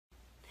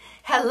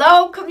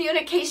Hello,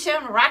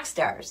 communication rock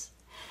stars.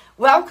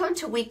 Welcome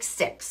to week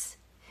 6.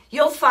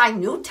 You'll find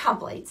new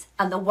templates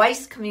on the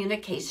Weiss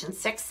Communication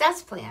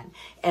Success Plan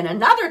and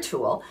another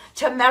tool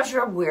to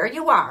measure where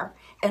you are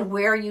and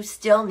where you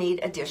still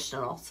need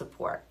additional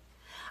support.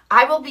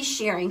 I will be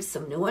sharing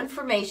some new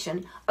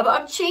information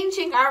about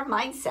changing our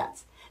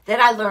mindsets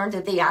that I learned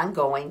at the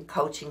ongoing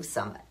coaching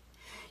summit.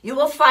 You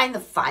will find the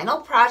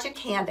final project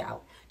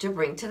handout to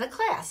bring to the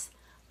class.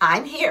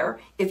 I'm here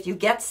if you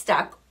get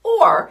stuck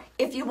or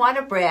if you want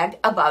to brag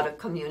about a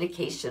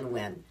communication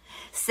win.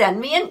 Send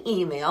me an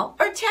email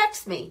or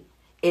text me.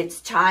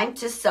 It's time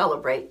to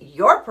celebrate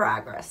your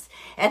progress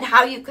and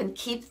how you can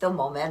keep the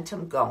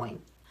momentum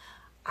going.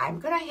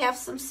 I'm going to have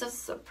some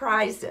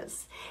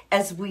surprises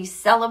as we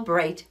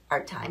celebrate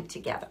our time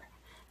together.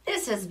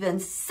 This has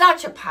been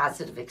such a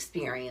positive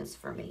experience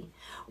for me,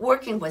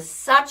 working with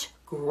such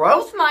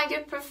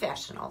growth-minded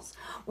professionals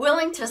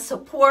willing to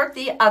support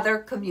the other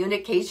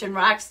communication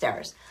rock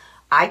stars.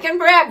 I can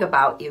brag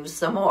about you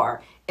some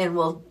more, and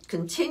we'll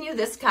continue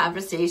this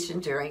conversation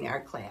during our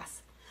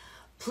class.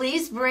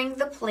 Please bring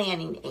the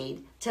planning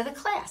aid to the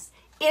class.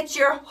 It's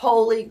your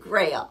holy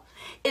grail.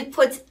 It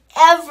puts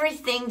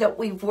everything that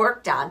we've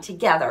worked on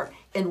together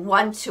in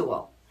one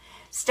tool.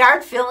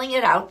 Start filling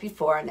it out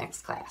before our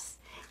next class.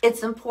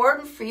 It's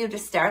important for you to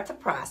start the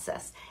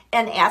process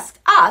and ask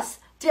us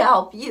to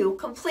help you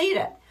complete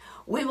it.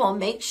 We will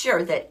make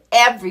sure that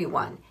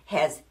everyone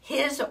has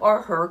his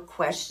or her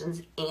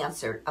questions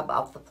answered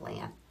about the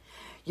plan.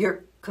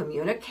 Your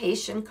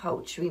communication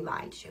coach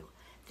reminds you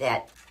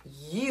that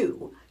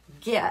you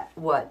get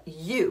what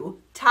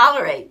you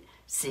tolerate.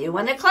 See you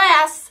in the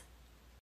class.